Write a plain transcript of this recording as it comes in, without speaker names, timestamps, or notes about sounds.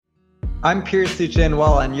I'm Pierce Eugene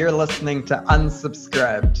Wall, and you're listening to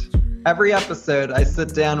Unsubscribed. Every episode, I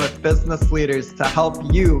sit down with business leaders to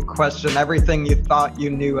help you question everything you thought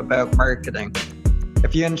you knew about marketing.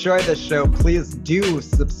 If you enjoy this show, please do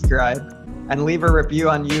subscribe and leave a review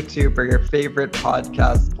on YouTube or your favorite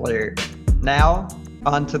podcast player. Now,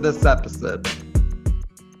 on to this episode.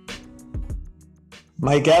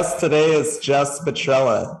 My guest today is Jess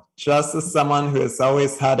Petrella. Jess is someone who has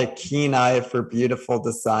always had a keen eye for beautiful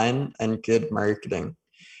design and good marketing.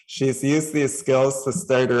 She's used these skills to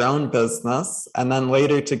start her own business and then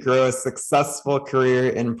later to grow a successful career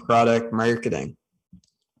in product marketing.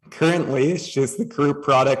 Currently, she's the group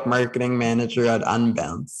product marketing manager at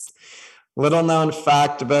Unbounce. Little known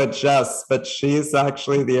fact about Jess, but she's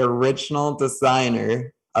actually the original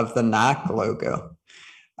designer of the Knack logo.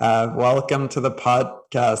 Welcome to the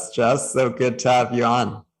podcast, Jess. So good to have you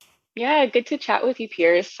on. Yeah, good to chat with you,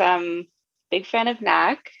 Pierce. Big fan of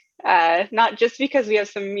Knack, not just because we have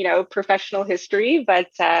some, professional history, but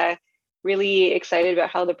really excited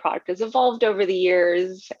about how the product has evolved over the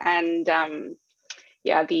years, and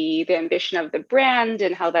the ambition of the brand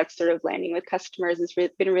and how that's sort of landing with customers has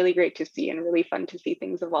been really great to see and really fun to see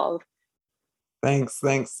things evolve. Thanks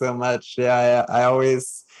so much. Yeah, I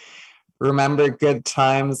always remember good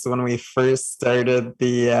times when we first started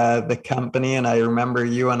the company, and I remember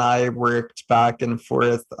you and I worked back and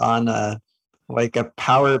forth on a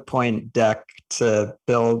PowerPoint deck to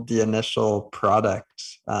build the initial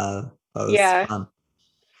product. That was fun.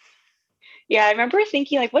 Yeah, I remember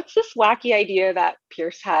thinking, what's this wacky idea that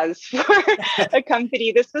Pierce has for a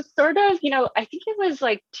company? This was sort of, I think it was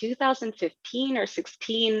 2015 or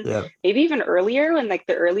 16, maybe even earlier, in the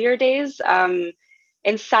earlier days.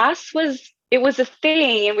 And SaaS was a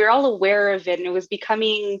thing, and we were all aware of it, and it was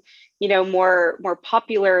becoming, more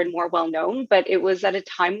popular and more well-known. But it was at a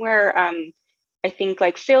time where I think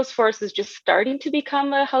Salesforce was just starting to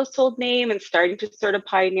become a household name and starting to sort of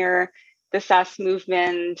pioneer the SaaS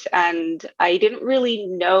movement. And I didn't really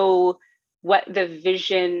know what the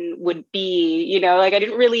vision would be, I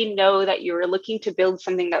didn't really know that you were looking to build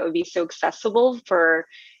something that would be so accessible for,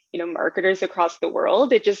 marketers across the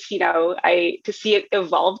world. It just, to see it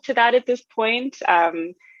evolve to that at this point,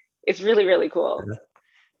 it's really, really cool.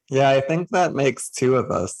 Yeah, I think that makes two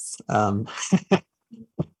of us. We're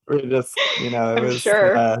just, it was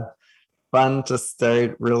fun to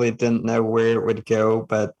start. Really didn't know where it would go,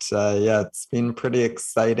 but it's been pretty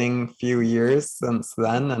exciting few years since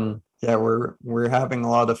then, and we're having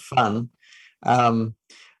a lot of fun.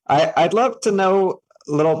 I'd love to know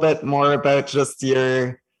a little bit more about just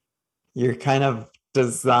your kind of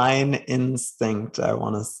design instinct. I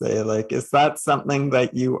want to say, is that something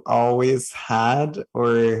that you always had,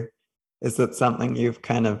 or is it something you've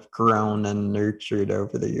kind of grown and nurtured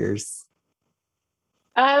over the years?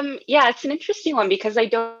 It's an interesting one because I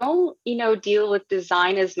don't, deal with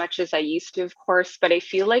design as much as I used to, of course, but I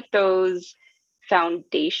feel like those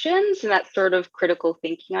foundations and that sort of critical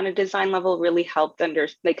thinking on a design level really help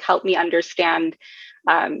me understand,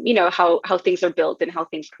 how things are built and how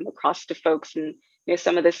things come across to folks, and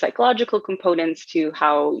some of the psychological components to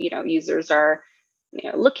how users are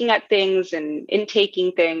looking at things and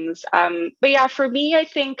intaking things. But for me, I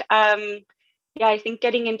think. I think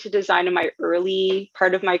getting into design in my early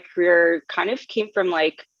part of my career kind of came from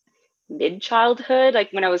mid-childhood.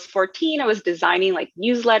 When I was 14, I was designing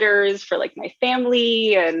newsletters for my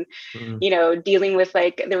family, and dealing with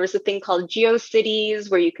there was a thing called GeoCities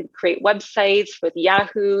where you could create websites with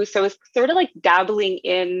Yahoo. So it was sort of dabbling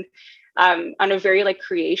in on a very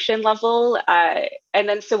creation level. And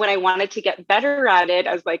then so when I wanted to get better at it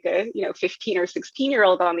as a 15 or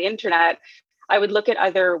 16-year-old on the internet, I would look at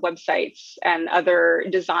other websites and other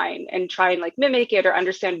design and try and mimic it or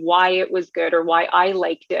understand why it was good or why I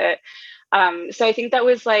liked it. So I think that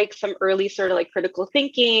was some early sort of critical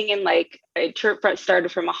thinking, and it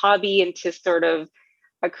started from a hobby into sort of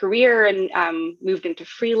a career, and moved into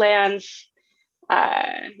freelance.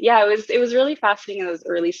 It was really fascinating in those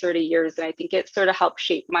early sort of years, and I think it sort of helped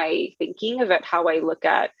shape my thinking about how I look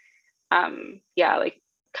at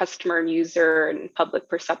customer and user and public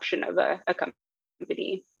perception of a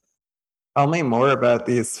company. Tell me more about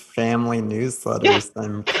these family newsletters.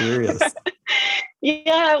 I'm curious.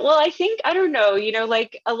 Well, I think, I don't know,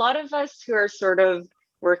 a lot of us who are sort of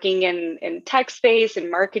working in tech space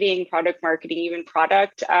and marketing, product marketing, even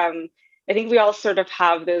product, I think we all sort of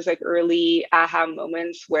have those early aha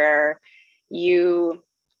moments where you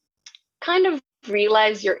kind of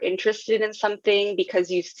realize you're interested in something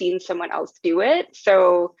because you've seen someone else do it.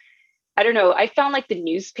 So I don't know, I found the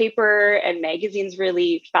newspaper and magazines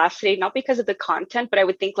really fascinating, not because of the content, but I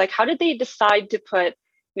would think how did they decide to put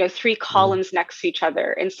three Mm. columns next to each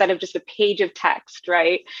other instead of just a page of text,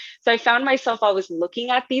 right? So I found myself always looking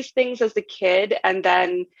at these things as a kid. And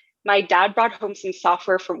then my dad brought home some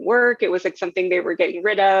software from work. It was like something they were getting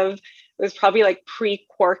rid of. It was probably like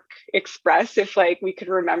pre-Quark Express, if like we could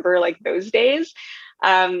remember like those days.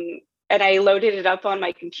 Um, and I loaded it up on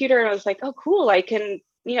my computer and I was like, oh, cool. I can,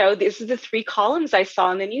 this is the three columns I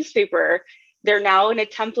saw in the newspaper. They're now in a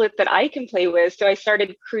template that I can play with. So I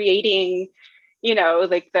started creating,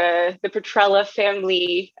 like the Petrella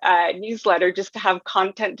family newsletter, just to have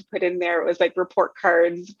content to put in there. It was like report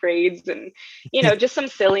cards, grades, and just some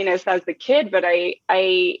silliness as a kid. But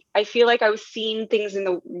I feel like I was seeing things in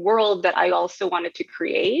the world that I also wanted to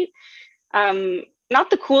create. Not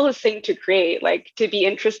the coolest thing to create, like to be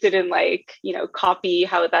interested in like copy,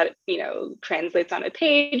 how that translates on a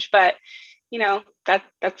page, but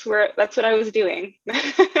that's what I was doing.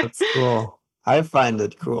 That's cool. I find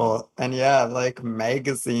it cool. And yeah, like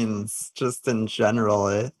magazines just in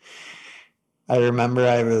general. I remember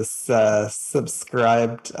I was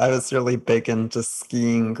subscribed. I was really big into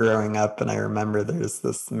skiing growing up, and I remember there's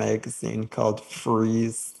this magazine called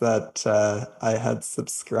Freeze that I had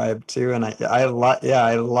subscribed to, and I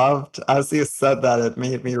loved, as you said that, it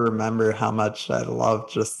made me remember how much I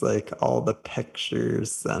loved just like all the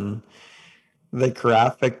pictures and the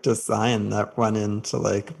graphic design that went into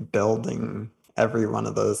like building every one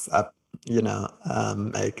of those up,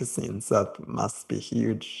 magazines. That must be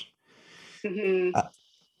huge. Mhm. Uh,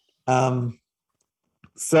 Um,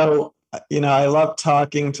 I love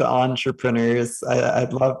talking to entrepreneurs.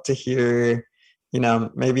 I'd love to hear,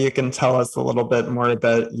 maybe you can tell us a little bit more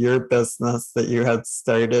about your business that you had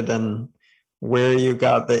started and where you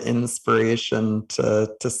got the inspiration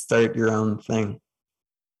to start your own thing.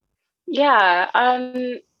 Yeah.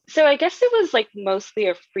 So I guess it was like mostly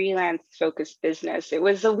a freelance focused business. It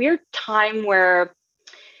was a weird time where,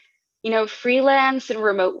 freelance and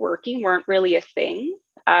remote working weren't really a thing.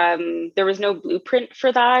 There was no blueprint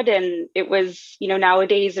for that. And it was,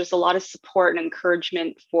 nowadays there's a lot of support and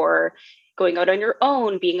encouragement for going out on your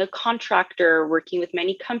own, being a contractor, working with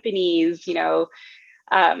many companies,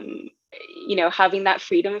 um, having that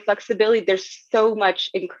freedom and flexibility. There's so much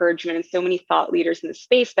encouragement and so many thought leaders in the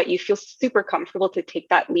space that you feel super comfortable to take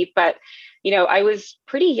that leap. But, I was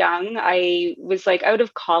pretty young. I was like out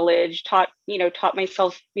of college, taught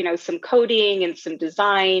myself, some coding and some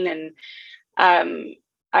design. And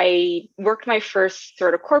I worked my first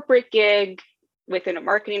sort of corporate gig within a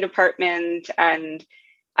marketing department, and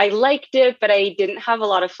I liked it, but I didn't have a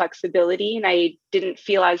lot of flexibility and I didn't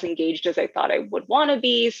feel as engaged as I thought I would want to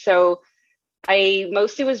be. So I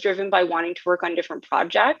mostly was driven by wanting to work on different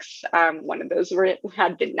projects. One of those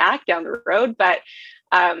had been Knack down the road, but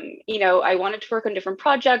I wanted to work on different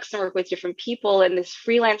projects and work with different people. And this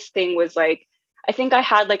freelance thing was like, I think I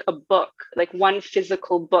had like a book, like one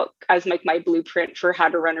physical book as like my blueprint for how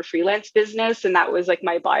to run a freelance business. And that was like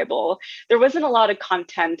my Bible. There wasn't a lot of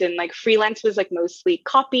content, and like freelance was like mostly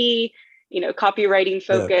copy, copywriting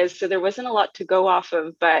Yeah. focused. So there wasn't a lot to go off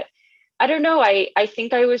of, but I don't know. I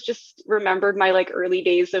think I was just remembered my like early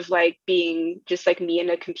days of like being just like me and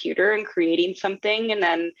a computer and creating something. And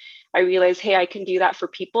then I realized, hey, I can do that for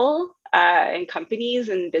people and companies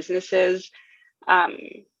and businesses. Um,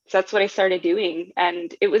 so that's what I started doing.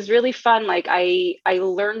 And it was really fun. Like I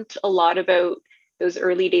learned a lot about those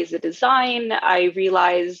early days of design. I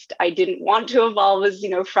realized I didn't want to evolve as,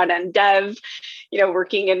 front end dev,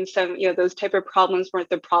 working in some, those type of problems weren't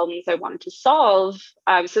the problems I wanted to solve.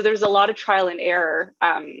 So there's a lot of trial and error.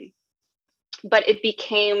 But it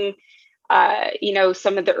became,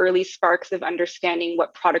 some of the early sparks of understanding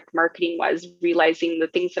what product marketing was, realizing the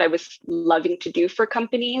things that I was loving to do for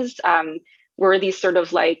companies were these sort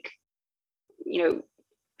of like, you know,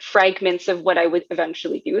 fragments of what I would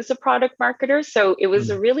eventually do as a product marketer. So it was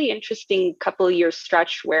a Mm. really interesting couple of year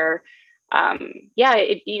stretch where,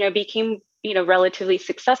 it became relatively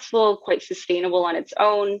successful, quite sustainable on its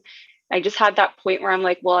own. I just had that point where I'm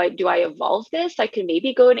like, well, do I evolve this? I can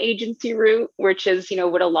maybe go an agency route, which is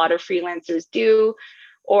what a lot of freelancers do,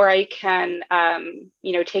 or I can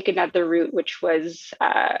take another route, which was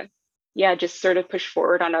just sort of push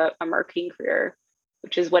forward on a marketing career,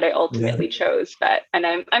 which is what I Yeah. ultimately chose. But and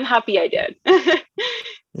I'm happy I did.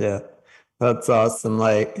 Yeah. That's awesome.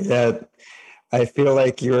 Like, yeah, I feel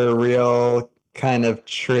like you're a real kind of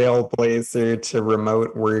trailblazer to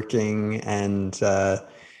remote working and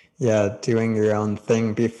yeah, doing your own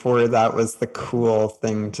thing. Before that was the cool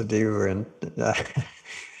thing to do. And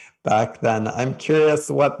back then, I'm curious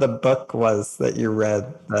what the book was that you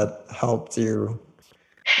read that helped you,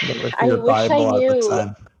 that was I your wish I Bible at the knew.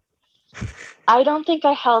 time. I don't think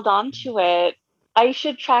I held on to it. I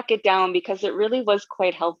should track it down because it really was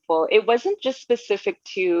quite helpful. It wasn't just specific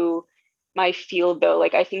to my field though.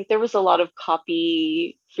 Like I think there was a lot of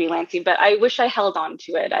copy freelancing, but I wish I held on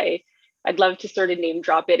to it. I'd love to sort of name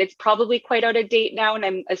drop it. It's probably quite out of date now, and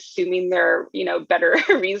I'm assuming there are, better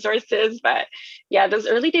resources. But yeah, those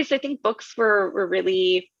early days, I think books were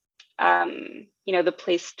really the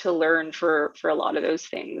place to learn for a lot of those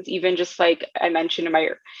things. Even just like I mentioned in my,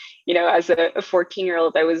 as a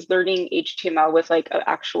 14-year-old, I was learning HTML with like an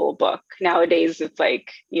actual book. Nowadays, it's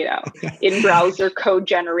like, in browser code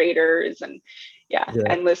generators and Yeah,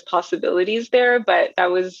 endless possibilities there. But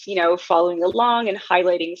that was, following along and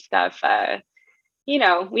highlighting stuff.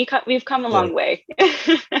 We've come a yeah, long way.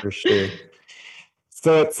 for sure.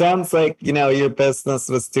 So it sounds like, your business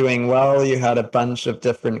was doing well. You had a bunch of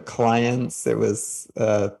different clients. It was,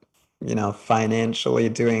 financially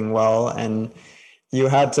doing well. And you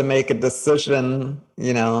had to make a decision,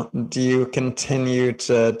 do you continue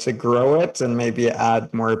to grow it and maybe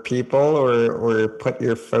add more people or put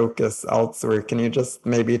your focus elsewhere? Can you just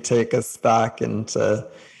maybe take us back into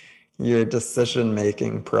your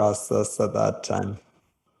decision-making process at that time?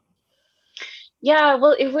 Yeah,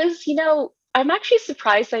 well, it was, I'm actually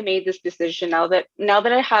surprised I made this decision now that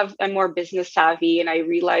I'm more business savvy and I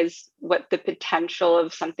realize what the potential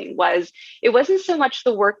of something was. It wasn't so much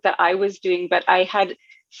the work that I was doing, but I had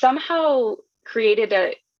somehow created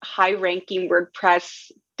a high-ranking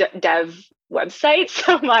WordPress dev website.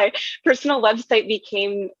 So my personal website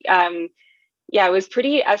became yeah, it was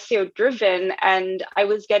pretty SEO driven, and I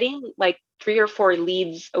was getting like 3 or 4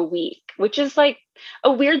 leads a week, which is like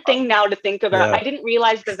a weird thing now to think about. Yeah. I didn't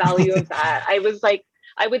realize the value of that. I was like,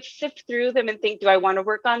 I would sift through them and think, do I want to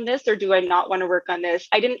work on this or do I not want to work on this?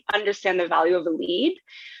 I didn't understand the value of a lead.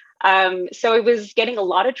 So I was getting a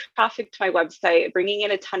lot of traffic to my website, bringing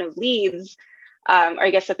in a ton of leads. Or I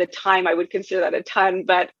guess at the time I would consider that a ton,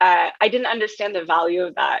 but I didn't understand the value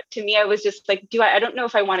of that. To me, I was just like, I don't know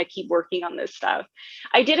if I want to keep working on this stuff.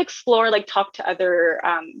 I did explore, like talk to other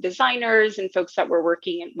designers and folks that were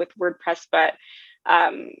working with WordPress, but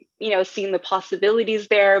seeing the possibilities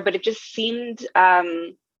there, but it just seemed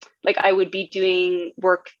like I would be doing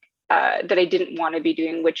work that I didn't want to be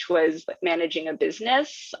doing, which was managing a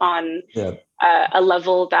business on Yeah. a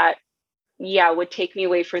level that would take me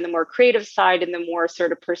away from the more creative side and the more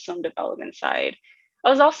sort of personal development side. I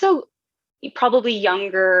was also probably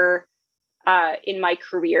younger in my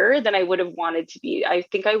career than I would have wanted to be. I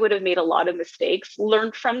think I would have made a lot of mistakes,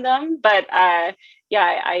 learned from them, but I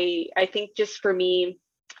think just for me,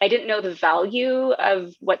 I didn't know the value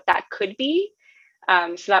of what that could be.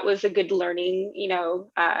 So that was a good learning,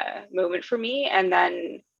 moment for me. And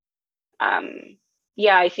then um,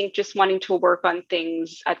 I think just wanting to work on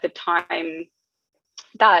things at the time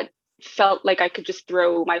that felt like I could just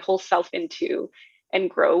throw my whole self into and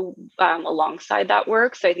grow alongside that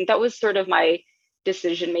work. So I think that was sort of my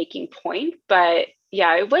decision making point. But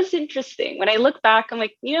yeah, it was interesting. When I look back, I'm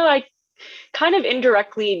like, I kind of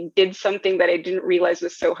indirectly did something that I didn't realize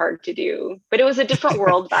was so hard to do. But it was a different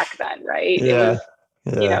world back then, right? It Yeah. was,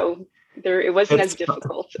 Yeah. it wasn't as It's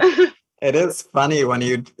difficult. It is funny when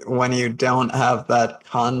you don't have that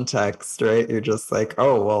context, right? You're just like,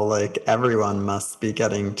 oh, well, like everyone must be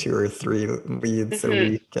getting 2 or 3 leads a Hmm.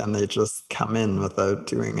 week and they just come in without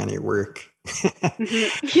doing any work. Hmm.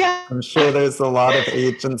 Yeah. I'm sure there's a lot of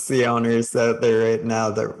agency owners out there right now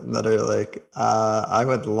that are like, I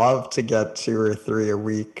would love to get 2 or 3 a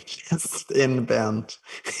week just inbound.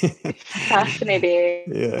 Fascinating.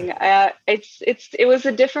 Yeah. It was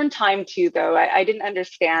a different time too, though. I didn't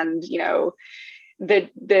understand,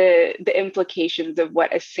 the implications of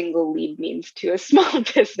what a single lead means to a small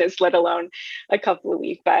business, let alone a couple of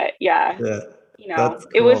weeks. But yeah, Yeah. That's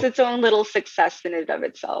it was cool. its own little success in and of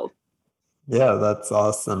itself. Yeah, that's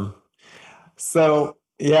awesome. So,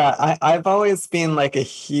 yeah, I've always been like a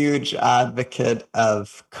huge advocate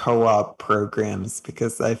of co-op programs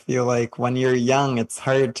because I feel like when you're young, it's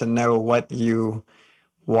hard to know what you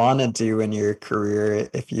want to do in your career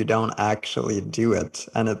if you don't actually do it.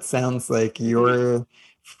 And it sounds like Mhm. your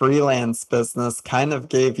freelance business kind of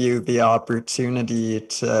gave you the opportunity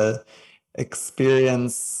to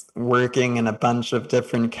experience working in a bunch of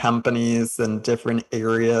different companies and different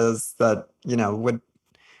areas that,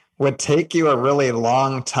 would take you a really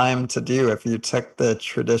long time to do if you took the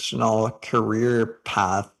traditional career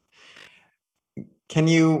path. Can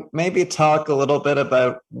you maybe talk a little bit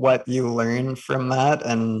about what you learned from that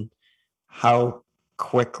and how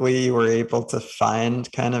quickly you were able to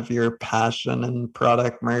find kind of your passion in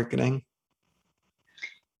product marketing?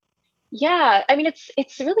 Yeah, I mean,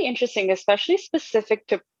 it's really interesting, especially specific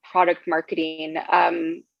to product marketing.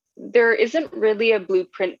 there isn't really a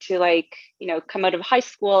blueprint to like, come out of high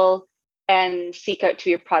school and seek out to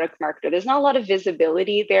be a product marketer. There's not a lot of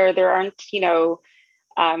visibility there. There aren't,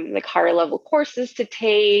 like higher level courses to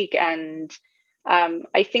take. And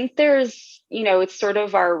I think there's, it's sort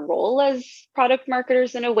of our role as product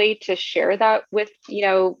marketers in a way to share that with,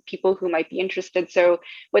 people who might be interested. So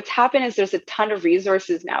what's happened is there's a ton of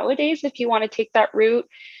resources nowadays if you want to take that route.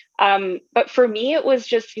 But for me, it was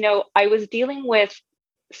just, I was dealing with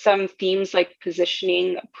some themes like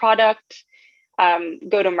positioning product,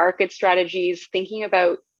 go to market strategies, thinking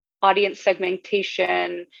about audience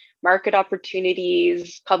segmentation, market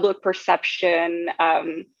opportunities, public perception,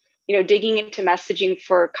 digging into messaging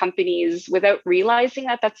for companies without realizing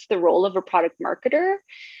that that's the role of a product marketer.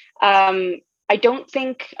 I don't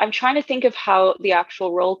think, I'm trying to think of how the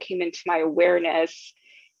actual role came into my awareness.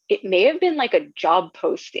 It may have been like a job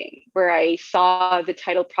posting where I saw the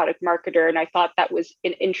title product marketer and I thought that was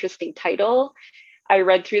an interesting title. I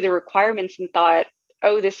read through the requirements and thought,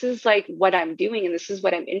 oh, this is like what I'm doing and this is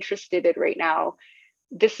what I'm interested in right now.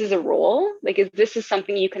 This is a role. Like, if this is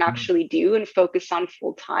something you can actually do and focus on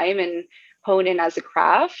full time and hone in as a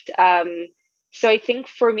craft. So I think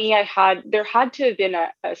for me, there had to have been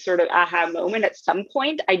a sort of aha moment at some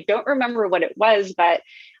point. I don't remember what it was, but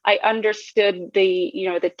I understood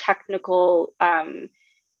the technical,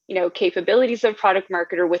 capabilities of product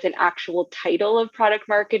marketer with an actual title of product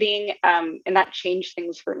marketing. And that changed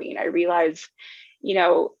things for me. And I realized,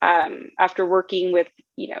 after working with,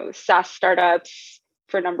 SaaS startups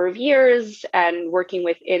for a number of years and working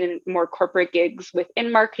within more corporate gigs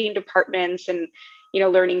within marketing departments and,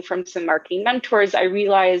 learning from some marketing mentors, I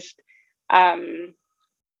realized, there's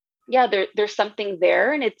something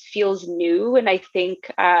there and it feels new. And I think,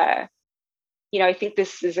 I think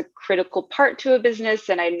this is a critical part to a business,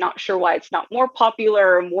 and I'm not sure why it's not more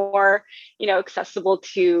popular or more, accessible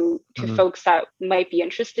to folks that might be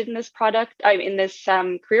interested in this product. I'm in this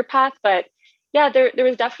career path, but yeah, there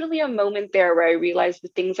was definitely a moment there where I realized the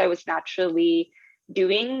things I was naturally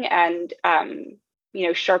doing and,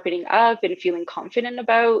 sharpening up and feeling confident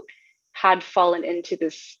about had fallen into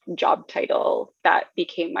this job title that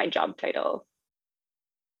became my job title.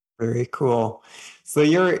 Very cool. So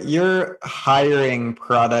you're hiring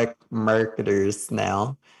product marketers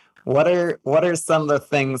now. What are some of the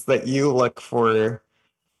things that you look for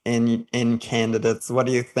in candidates? What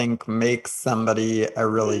do you think makes somebody a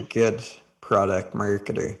really good product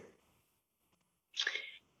marketer?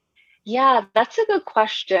 Yeah, that's a good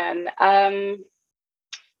question.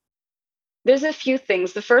 There's a few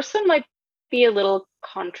things. The first one might be a little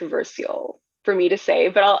controversial for me to say,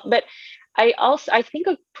 but I think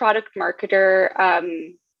a product marketer,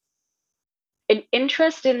 an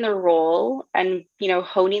interest in the role and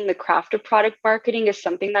honing the craft of product marketing is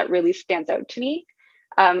something that really stands out to me.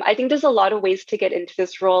 I think there's a lot of ways to get into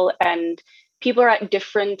this role, and people are at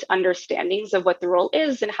different understandings of what the role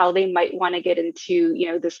is and how they might want to get into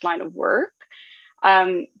this line of work.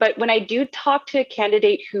 But when I do talk to a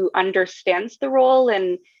candidate who understands the role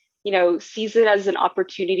and sees it as an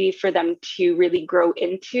opportunity for them to really grow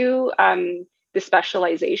into the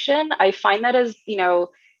specialization, I find that as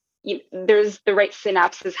there's the right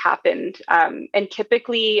synapses happened, and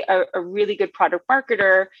typically a really good product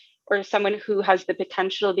marketer or someone who has the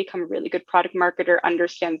potential to become a really good product marketer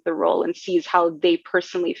understands the role and sees how they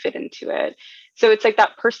personally fit into it. So it's like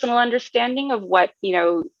that personal understanding of what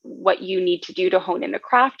you need to do to hone in the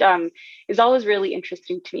craft is always really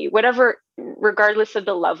interesting to me. Whatever, regardless of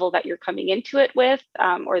the level that you're coming into it with,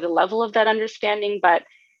 or the level of that understanding, but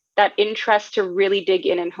that interest to really dig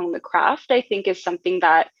in and hone the craft, I think, is something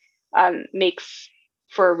that makes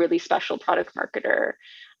for a really special product marketer.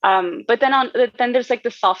 But then there's like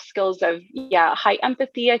the soft skills of high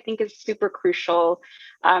empathy. I think is super crucial.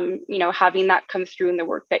 Having that come through in the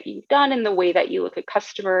work that you've done, in the way that you look at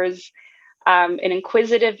customers, and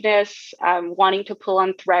inquisitiveness, wanting to pull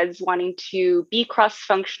on threads, wanting to be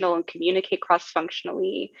cross-functional and communicate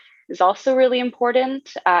cross-functionally is also really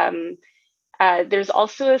important. There's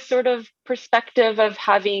also a sort of perspective of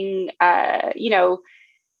having,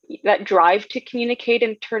 that drive to communicate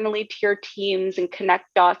internally to your teams and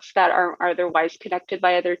connect dots that aren't otherwise connected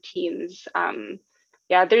by other teams.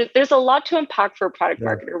 There's a lot to unpack for a product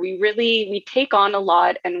marketer. We take on a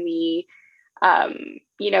lot, and we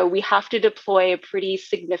have to deploy a pretty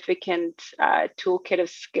significant toolkit of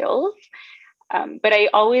skills. But I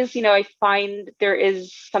always, I find there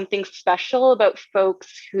is something special about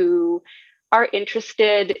folks who are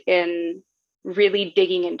interested in really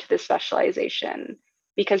digging into the specialization,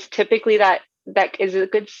 because typically that is a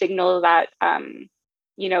good signal that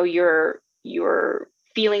you're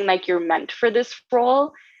feeling like you're meant for this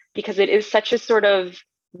role. because it is such a sort of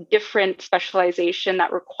different specialization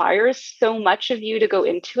that requires so much of you to go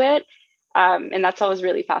into it. And that's always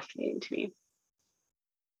really fascinating to me.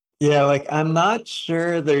 Yeah, like I'm not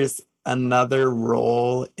sure there's another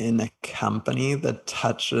role in a company that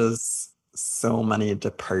touches so many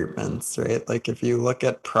departments, right? Like if you look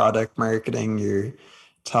at product marketing, you're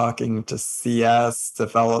talking to CS,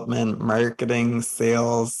 development, marketing,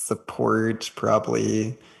 sales, support,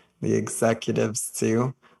 probably the executives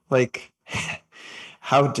too. Like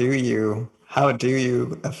how do you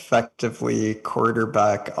effectively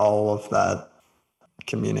quarterback all of that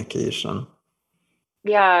communication?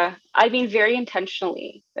 Yeah, I mean, very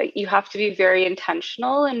intentionally. Like you have to be very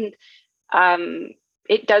intentional, and um,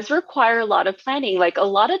 it does require a lot of planning. Like a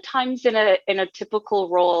lot of times in a typical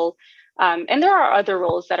role, and there are other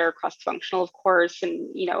roles that are cross-functional, of course, and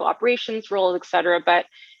operations roles, et cetera. But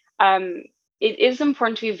um, it is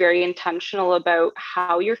important to be very intentional about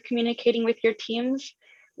how you're communicating with your teams,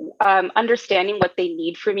 understanding what they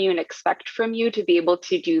need from you and expect from you to be able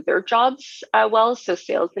to do their jobs well. So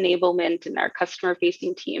sales enablement and our customer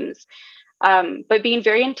facing teams, but being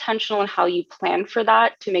very intentional in how you plan for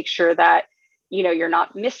that to make sure that you're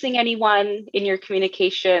not missing anyone in your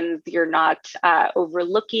communications, you're not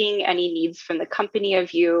overlooking any needs from the company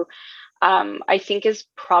of you. I think is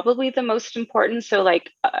probably the most important. So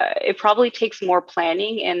like it probably takes more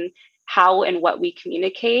planning in how and what we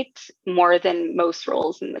communicate more than most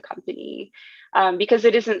roles in the company. Because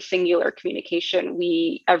it isn't singular communication.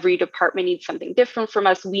 Every department needs something different from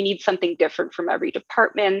us. We need something different from every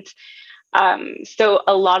department. So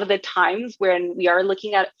a lot of the times when we are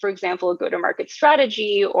looking at, for example, a go-to-market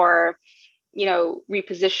strategy or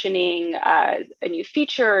repositioning a new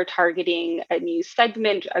feature or targeting a new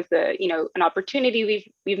segment as an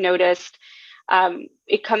opportunity we've noticed,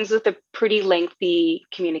 it comes with a pretty lengthy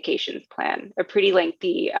communications plan, a pretty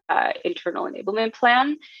lengthy internal enablement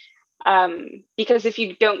plan. Because if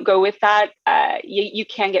you don't go with that, you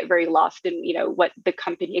can get very lost in what the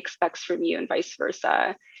company expects from you and vice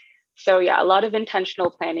versa. So yeah, a lot of intentional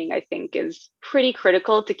planning, I think, is pretty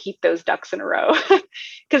critical to keep those ducks in a row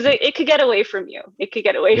because it could get away from you. It could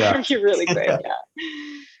get away Yeah. from you really quick. Yeah.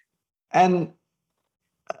 And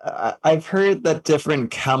I've heard that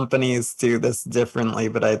different companies do this differently,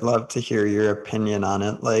 but I'd love to hear your opinion on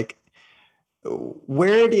it. Like,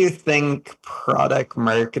 where do you think product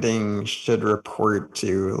marketing should report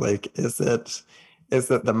to? Like, is it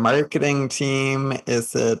the marketing team?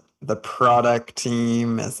 Is it the product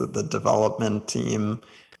team? Is it the development team?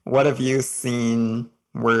 What have you seen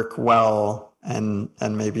work well and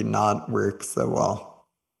maybe not work so well?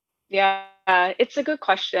 Yeah, it's a good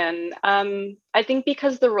question. I think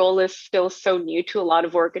because the role is still so new to a lot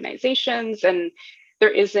of organizations and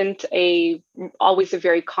there isn't always a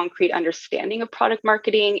very concrete understanding of product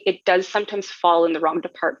marketing, it does sometimes fall in the wrong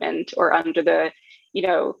department or under the, you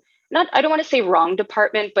know, not, I don't want to say wrong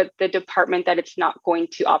department, but the department that it's not going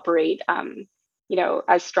to operate,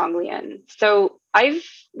 as strongly in. So I've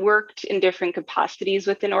worked in different capacities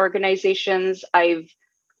within organizations. I've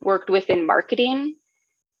worked within marketing.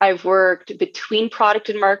 I've worked between product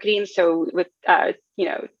and marketing, so with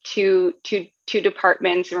two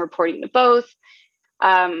departments and reporting to both.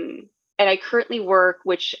 And I currently work,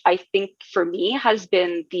 which I think for me has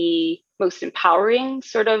been the most empowering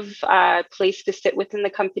sort of place to sit within the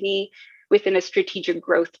company, within a strategic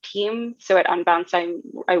growth team. So at Unbounce,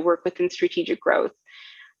 I work within strategic growth.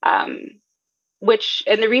 Um,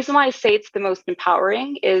 and the reason why I say it's the most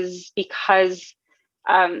empowering is because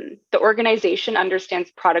the organization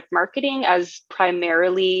understands product marketing as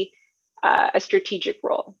primarily a strategic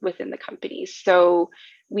role within the company. So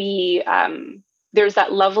we there's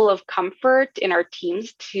that level of comfort in our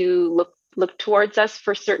teams to look towards us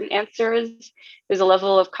for certain answers. There's a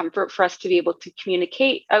level of comfort for us to be able to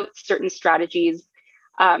communicate out certain strategies.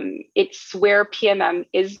 It's where PMM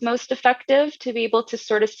is most effective to be able to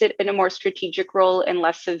sort of sit in a more strategic role and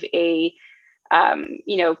less of a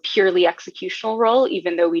purely executional role,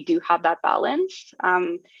 even though we do have that balance.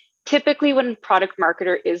 Typically, when a product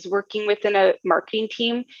marketer is working within a marketing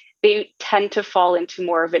team, they tend to fall into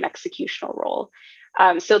more of an executional role.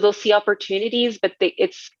 So they'll see opportunities, but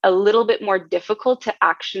it's a little bit more difficult to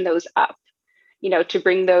action those up, to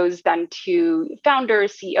bring those then to founder,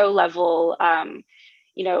 CEO level, and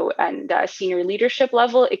senior leadership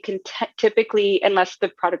level. It can typically, unless the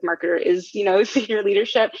product marketer is, senior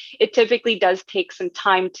leadership, it typically does take some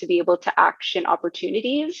time to be able to action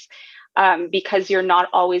opportunities because you're not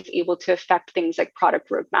always able to affect things like product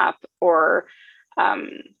roadmap or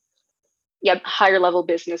higher level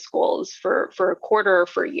business goals for a quarter or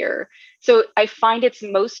for a year. So I find it's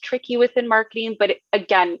most tricky within marketing, but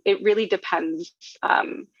again, it really depends,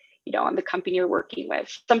 on the company you're working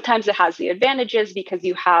with. Sometimes it has the advantages because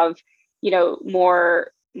you have,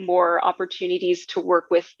 more opportunities to work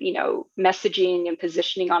with, messaging and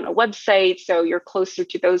positioning on a website. So you're closer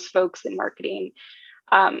to those folks in marketing.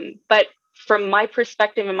 But from my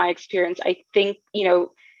perspective and my experience, I think,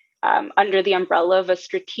 under the umbrella of a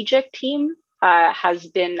strategic team has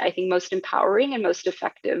been, I think, most empowering and most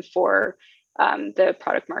effective for the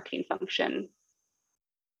product marketing function.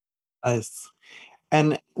 Nice.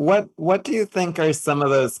 And what do you think are some of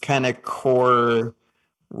those kind of core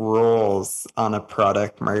roles on a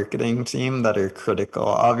product marketing team that are critical?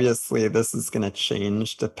 Obviously, this is going to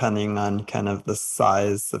change depending on kind of the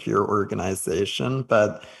size of your organization,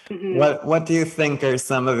 but what do you think are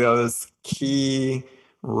some of those key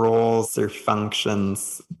roles or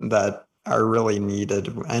functions that are really needed?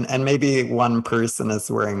 And maybe one person is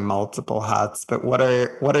wearing multiple hats, but what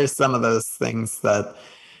are some of those things that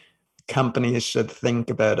companies should think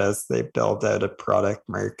about as they build out a product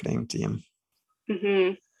marketing team?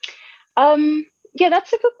 Yeah,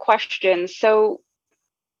 that's a good question. So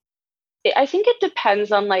I think it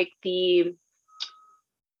depends on like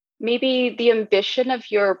maybe the ambition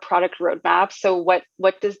of your product roadmap. So what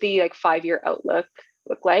does the like 5-year outlook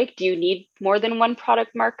look like? Do you need more than one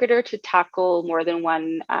product marketer to tackle more than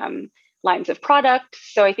one lines of product?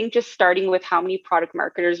 So I think just starting with how many product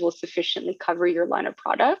marketers will sufficiently cover your line of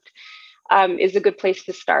product is a good place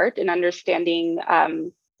to start, and understanding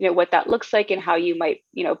what that looks like and how you might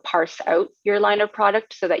parse out your line of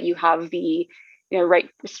product so that you have the right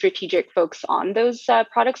strategic folks on those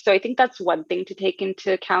products. So I think that's one thing to take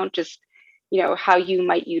into account, just how you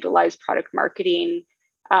might utilize product marketing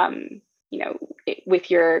with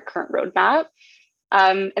your current roadmap.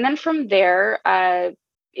 And then from there,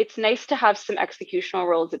 it's nice to have some executional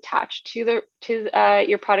roles attached to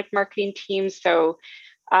your product marketing team. So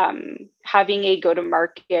having a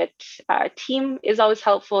go-to-market team is always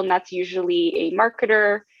helpful, and that's usually a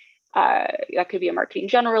marketer. That could be a marketing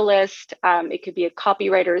generalist. It could be a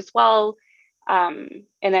copywriter as well. And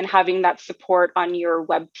then having that support on your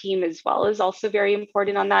web team as well is also very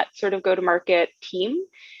important on that sort of go-to-market team.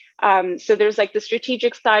 So there's like the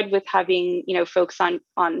strategic side with having folks on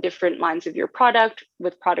different lines of your product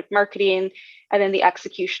with product marketing, and then the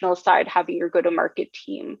executional side having your go-to-market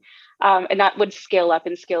team. And that would scale up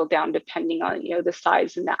and scale down depending on the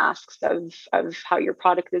size and the asks of how your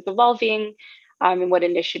product is evolving, and what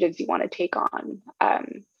initiatives you want to take on.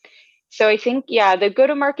 So I think, the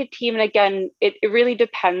go-to-market team, and again, it really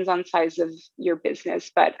depends on size of your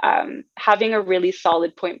business, but having a really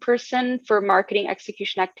solid point person for marketing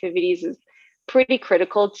execution activities is pretty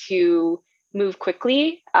critical to move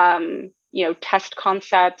quickly, test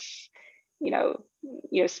concepts,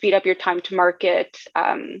 speed up your time to market.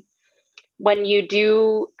 When you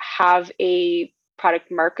do have a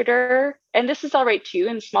product marketer, and this is all right too,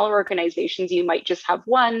 in smaller organizations, you might just have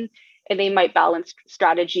one and they might balance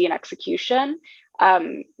strategy and execution.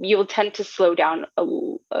 You'll tend to slow down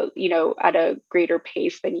at a greater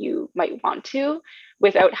pace than you might want to,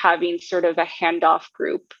 without having sort of a handoff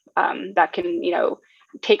group that can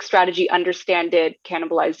take strategy, understand it,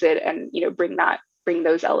 cannibalize it, and bring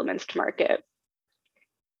those elements to market.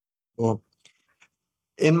 Cool.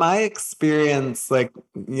 In my experience,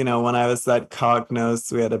 when I was at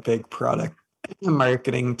Cognos, we had a big product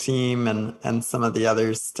marketing team, and some of the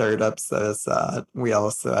other startups we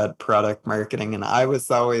also had product marketing, and I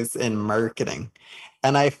was always in marketing.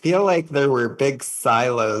 And I feel like there were big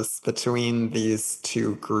silos between these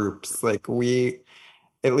two groups. Like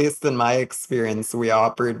at least in my experience, we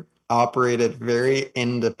operated very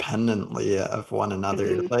independently of one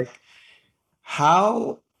another.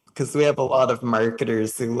 Because we have a lot of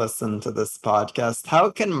marketers who listen to this podcast,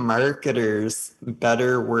 how can marketers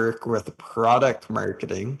better work with product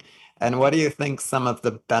marketing? And what do you think some of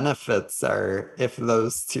the benefits are if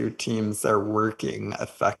those two teams are working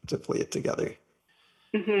effectively together?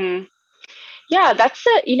 Yeah, that's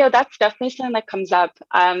definitely something that comes up.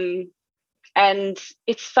 And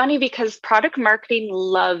it's funny because product marketing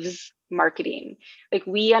loves marketing. Like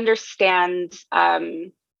we understand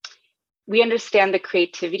the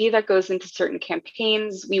creativity that goes into certain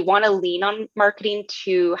campaigns. We want to lean on marketing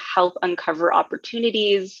to help uncover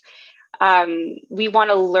opportunities. We want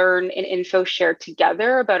to learn and info share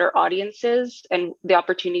together about our audiences and the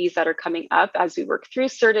opportunities that are coming up as we work through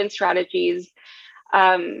certain strategies.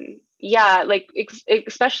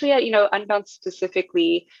 Especially at Unbound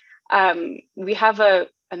specifically, we have an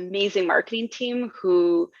amazing marketing team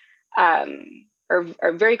who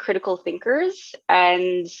are very critical thinkers.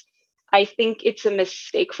 And I think it's a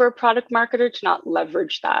mistake for a product marketer to not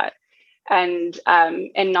leverage that and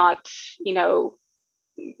not, you know,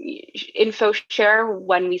 info share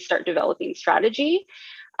when we start developing strategy.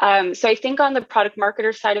 So I think on the product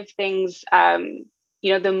marketer side of things,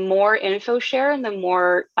 you know, the more info share and the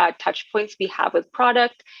more touch points we have with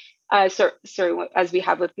product, as we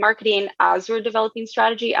have with marketing, as we're developing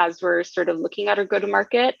strategy, as we're sort of looking at our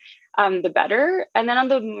go-to-market, the better. And then on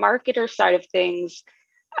the marketer side of things,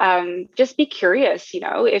 just be curious. You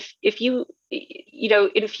know, if you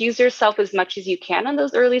infuse yourself as much as you can on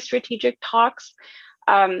those early strategic talks.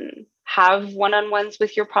 Have one-on-ones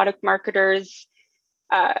with your product marketers.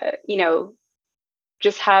 You know,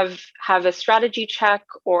 just have a strategy check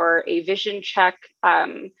or a vision check.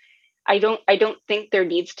 I don't think there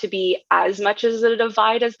needs to be as much as a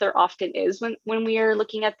divide as there often is when we are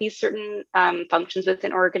looking at these certain functions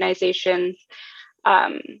within organizations.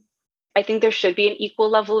 I think there should be an equal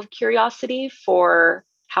level of curiosity for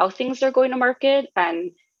how things are going to market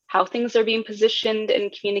and how things are being positioned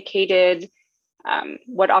and communicated,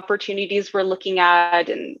 what opportunities we're looking at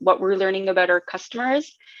and what we're learning about our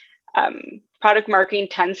customers. Product marketing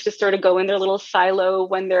tends to sort of go in their little silo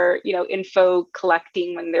when they're, you know, info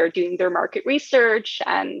collecting, when they're doing their market research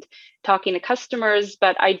and talking to customers.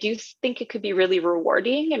 But I do think it could be really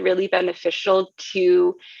rewarding and really beneficial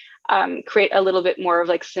to create a little bit more of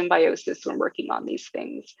like symbiosis when working on these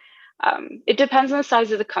things. It depends on the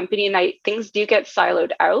size of the company, and things do get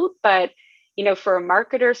siloed out. But you know, for a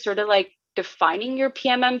marketer, sort of like defining your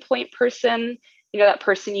PMM point person, you know, that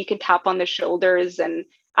person you can tap on the shoulders and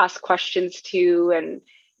ask questions to, and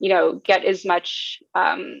you know, get as much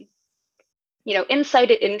you know,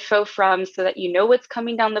 insight and info from, so that you know what's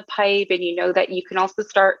coming down the pipe, and you know that you can also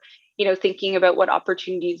start, you know, thinking about what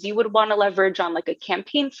opportunities you would want to leverage on like a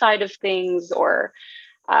campaign side of things. Or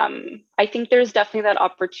I think there's definitely that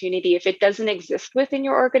opportunity. If it doesn't exist within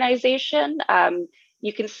your organization,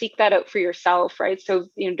 you can seek that out for yourself, right? So,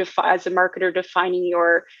 you know, as a marketer, defining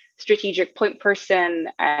your strategic point person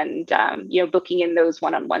and, you know, booking in those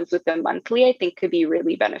one-on-ones with them monthly, I think could be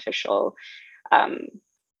really beneficial.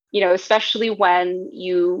 You know, especially when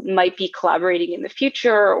you might be collaborating in the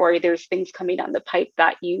future, or there's things coming down the pipe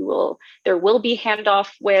that there will be handoff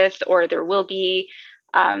with, or there will be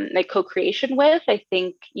like co-creation with. I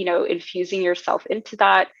think, you know, infusing yourself into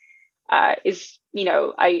that is, you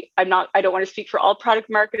know, I don't want to speak for all product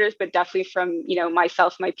marketers, but definitely from, you know,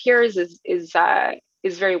 myself, my peers is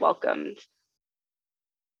very welcomed.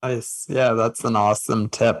 Nice. Yeah, that's an awesome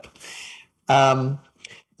tip.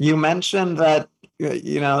 You mentioned that,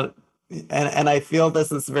 you know, and I feel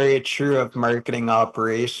this is very true of marketing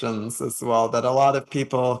operations as well, that a lot of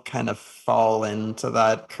people kind of fall into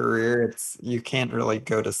that career. You can't really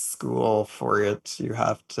go to school for it. You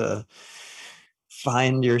have to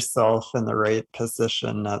find yourself in the right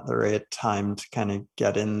position at the right time to kind of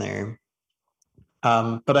get in there.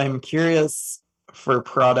 But I'm curious, for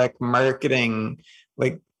product marketing,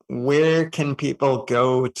 like, where can people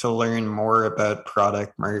go to learn more about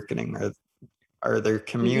product marketing? Are there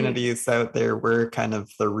communities out there? Where kind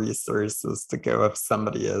of the resources to go if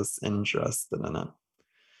somebody is interested in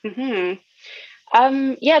it?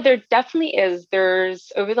 Yeah, there definitely is.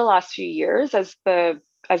 There's, over the last few years, as the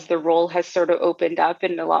role has sort of opened up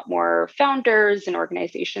and a lot more founders and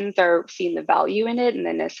organizations are seeing the value in it and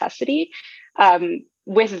the necessity.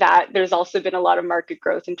 With that, there's also been a lot of market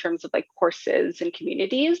growth in terms of like courses and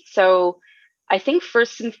communities. So I think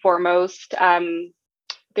first and foremost,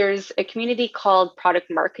 there's a community called Product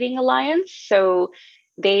Marketing Alliance. So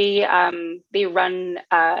they run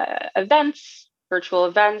events, virtual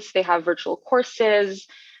events. They have virtual courses.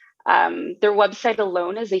 Their website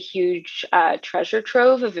alone is a huge treasure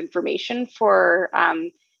trove of information for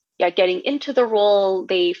getting into the role.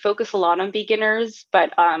 They focus a lot on beginners,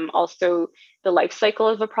 but also the life cycle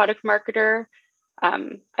of a product marketer.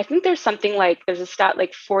 I think there's a stat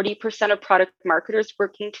like 40% of product marketers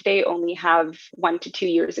working today only have 1 to 2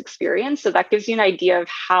 years experience. So that gives you an idea of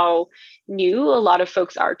how new a lot of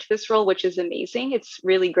folks are to this role, which is amazing. It's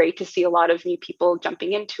really great to see a lot of new people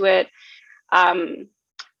jumping into it.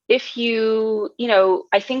 If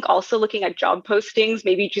I think also looking at job postings,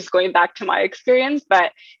 maybe just going back to my experience,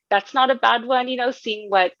 but that's not a bad one, seeing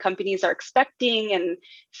what companies are expecting and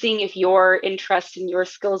seeing if your interests and your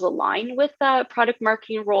skills align with that product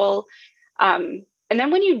marketing role. And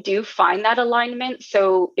then when you do find that alignment,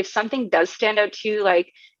 so if something does stand out to you,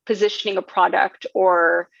 like positioning a product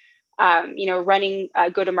or running a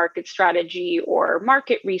go-to-market strategy or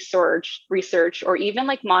market research, or even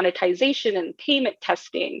like monetization and payment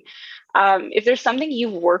testing. If there's something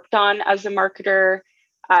you've worked on as a marketer,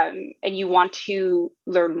 and you want to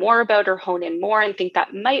learn more about or hone in more and think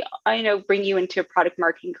that might, bring you into a product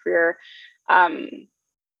marketing career,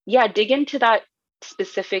 dig into that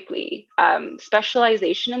specifically.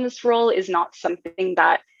 Specialization in this role is not something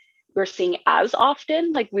that we're seeing as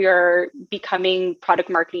often. Like, we are becoming product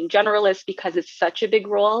marketing generalists because it's such a big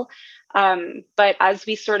role. But as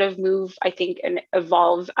we sort of move, I think, and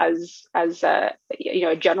evolve as a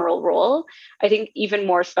general role, I think even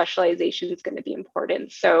more specialization is going to be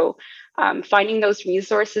important. So finding those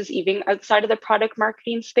resources even outside of the product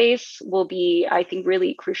marketing space will be, I think,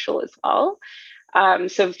 really crucial as well.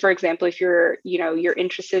 So for example, if you're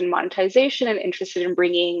interested in monetization and interested in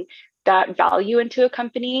bringing that value into a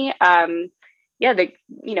company,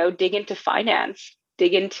 dig into finance,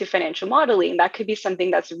 dig into financial modeling. That could be something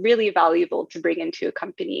that's really valuable to bring into a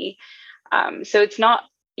company. So it's not,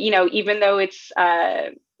 even though it's a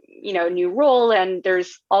new role and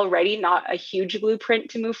there's already not a huge blueprint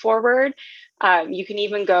to move forward, you can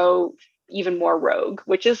even go even more rogue,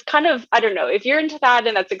 which is kind of, I don't know, if you're into that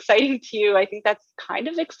and that's exciting to you, I think that's kind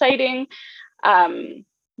of exciting.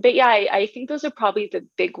 But yeah, I think those are probably the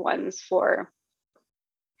big ones for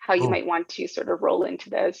how you might want to sort of roll into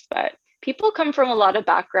this. But people come from a lot of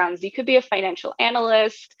backgrounds. You could be a financial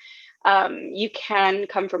analyst. You can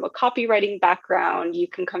come from a copywriting background. You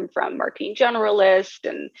can come from marketing generalist.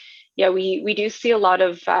 And yeah, we do see a lot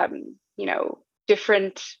of,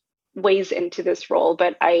 different ways into this role.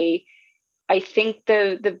 But I think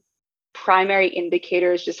the primary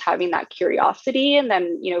indicator is just having that curiosity, and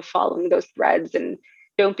then, following those threads, and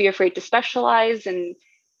don't be afraid to specialize, and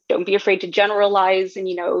don't be afraid to generalize, and,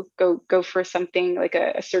 go for something like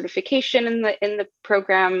a certification in the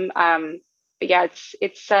program. But yeah,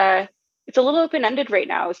 it's a little open-ended right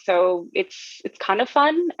now. So it's kind of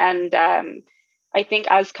fun. And I think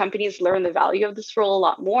as companies learn the value of this role a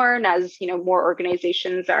lot more, and as, more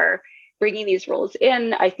organizations are bringing these roles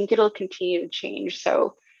in, I think it'll continue to change.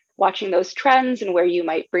 So watching those trends and where you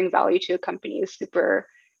might bring value to a company is super,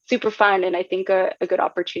 super fun. And I think a good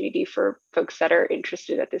opportunity for folks that are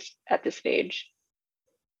interested at this stage.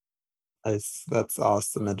 That's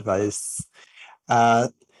awesome advice.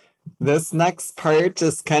 This next part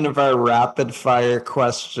is kind of our rapid fire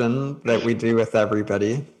question that we do with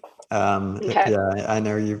everybody. Okay. Yeah, I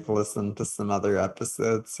know you've listened to some other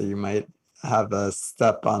episodes, so you might have a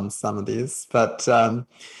step on some of these. But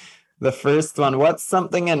the first one, what's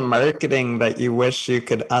something in marketing that you wish you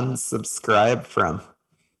could unsubscribe from?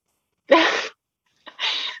 I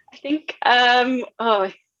think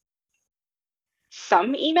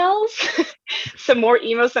some emails, some more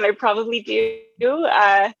emails than I probably do.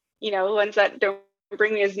 Ones that don't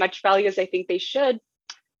bring me as much value as I think they should.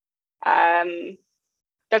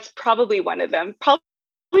 That's probably one of them. Probably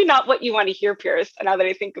not what you want to hear, Pierce, now that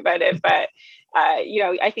I think about it. But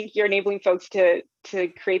I think you're enabling folks to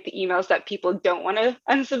create the emails that people don't want to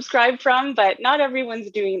unsubscribe from, but not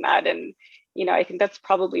everyone's doing that. And I think that's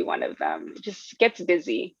probably one of them. It just gets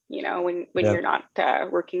busy, when you're not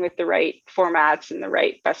working with the right formats and the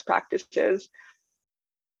right best practices.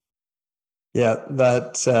 Yeah,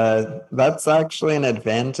 that's actually an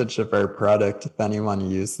advantage of our product. If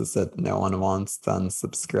anyone uses it, no one wants to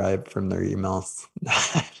unsubscribe from their emails.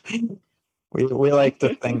 We like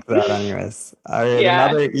to think that anyways. All right,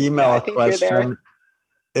 another email I think you're there. question.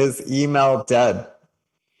 Is email dead?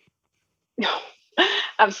 No,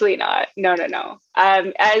 absolutely not. No.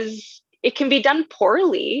 As it can be done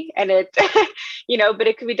poorly, and it, but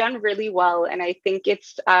it can be done really well. And I think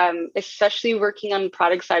it's, especially working on the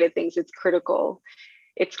product side of things, it's critical.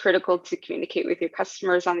 It's critical to communicate with your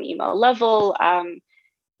customers on the email level.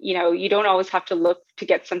 You don't always have to look to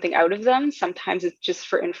get something out of them. Sometimes it's just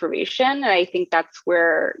for information. And I think that's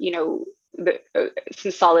where,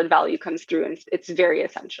 some solid value comes through, and it's very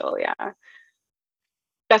essential. Yeah.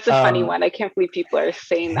 That's a funny one. I can't believe people are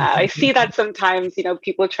saying that. I see that sometimes,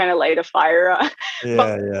 people trying to light a fire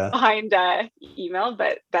behind email,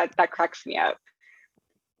 but that cracks me up.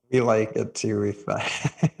 We like it too.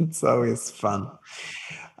 It's always fun.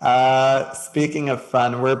 Speaking of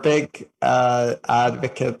fun, we're big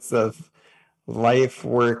advocates of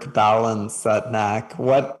life-work balance at NAC.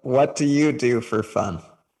 What do you do for fun?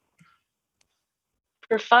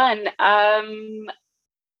 For fun,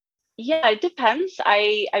 yeah, it depends.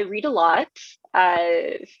 I read a lot,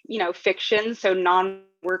 fiction, so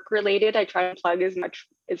non-work related. I try to plug as much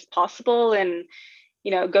as possible, and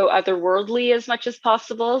go otherworldly as much as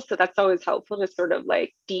possible. So that's always helpful to sort of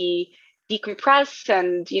like decompress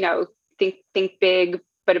and, think big,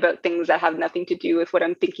 but about things that have nothing to do with what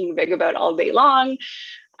I'm thinking big about all day long.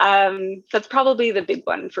 That's probably the big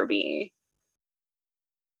one for me.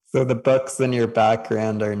 So the books in your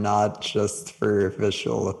background are not just for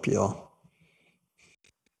visual appeal.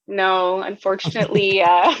 No, unfortunately,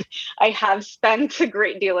 I have spent a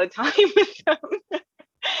great deal of time with them.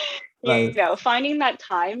 Right. Finding that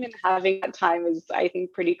time and having that time is, I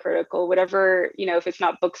think, pretty critical. Whatever, if it's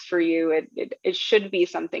not books for you, it should be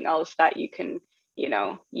something else that you can,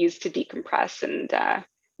 use to decompress and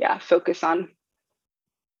focus on.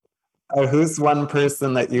 Who's one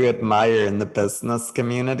person that you admire in the business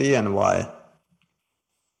community and why?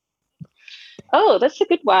 Oh, that's a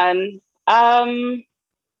good one.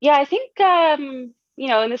 I think, in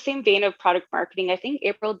the same vein of product marketing, I think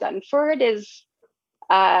April Dunford is,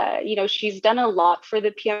 she's done a lot for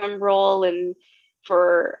the PM role and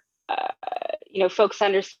for, folks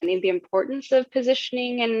understanding the importance of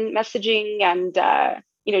positioning and messaging and,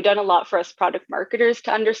 done a lot for us product marketers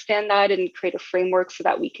to understand that and create a framework so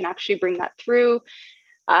that we can actually bring that through.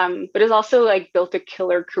 But has also built a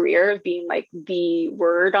killer career of being the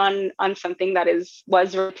word on something that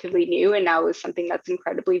was relatively new and now is something that's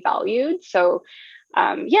incredibly valued. So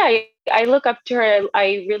I look up to her.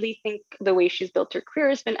 I really think the way she's built her career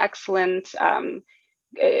has been excellent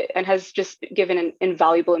and has just given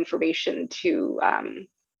invaluable information to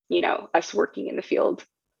us working in the field.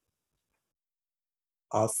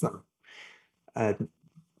 Awesome. I'm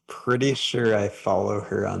pretty sure I follow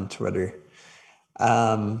her on Twitter.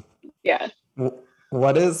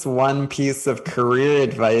 What is one piece of career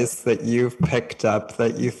advice that you've picked up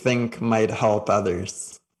that you think might help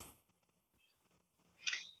others?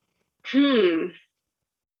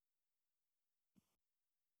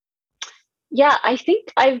 Yeah, I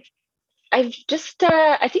think I've just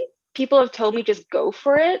I think people have told me just go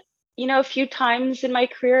for it, a few times in my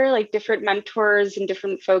career, different mentors and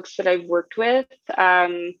different folks that I've worked with,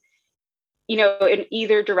 and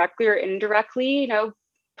either directly or indirectly,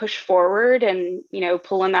 push forward and,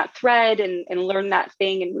 pull on that thread and learn that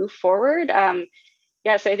thing and move forward.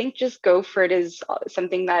 So I think just go for it is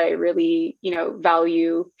something that I really,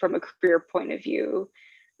 value from a career point of view.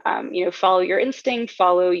 Follow your instinct,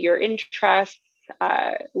 follow your interests,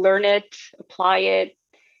 learn it, apply it.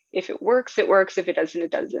 If it works, it works. If it doesn't,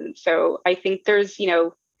 it doesn't. So I think there's,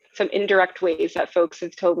 some indirect ways that folks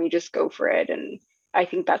have told me just go for it. And I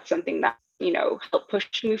think that's something that, help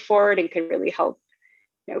push me forward and can really help,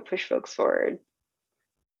 push folks forward.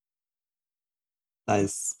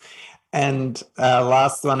 Nice. And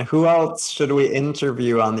last one, who else should we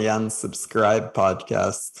interview on the Unsubscribe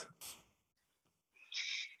podcast?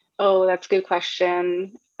 Oh, that's a good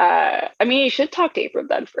question. You should talk to April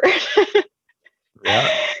Dunford. Yeah.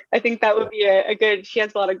 I think that would be a good, she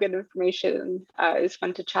has a lot of good information. It's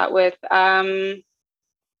fun to chat with. And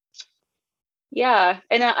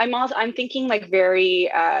I'm thinking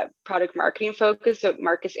very product marketing focused. So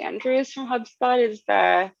Marcus Andrews from HubSpot is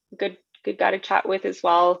the good guy to chat with as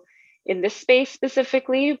well in this space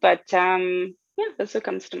specifically. But that's what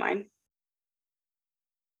comes to mind.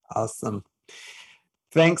 Awesome.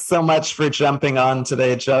 Thanks so much for jumping on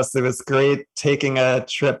today, Jess. It was great taking a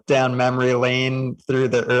trip down memory lane through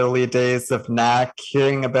the early days of Knack,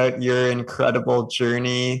 hearing about your incredible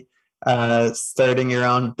journey, starting your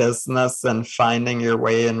own business and finding your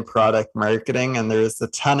way in product marketing. And there's a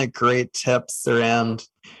ton of great tips around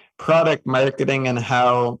product marketing and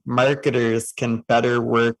how marketers can better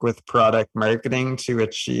work with product marketing to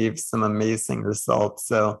achieve some amazing results.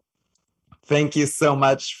 So thank you so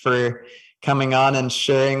much for coming on and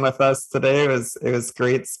sharing with us today. It was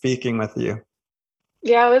great speaking with you.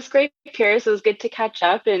 Yeah, it was great, Pierce. It was good to catch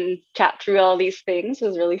up and chat through all these things. It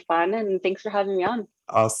was really fun, and thanks for having me on.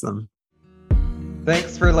 Awesome.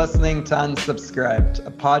 Thanks for listening to Unsubscribed,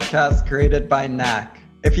 a podcast created by Knack.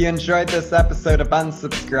 If you enjoyed this episode of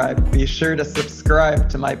Unsubscribed, be sure to subscribe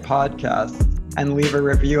to my podcast and leave a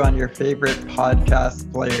review on your favorite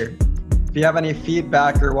podcast player. If you have any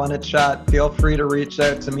feedback or want to chat, feel free to reach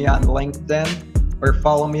out to me on LinkedIn or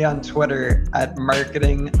follow me on Twitter at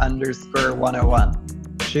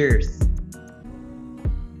marketing_101. Cheers.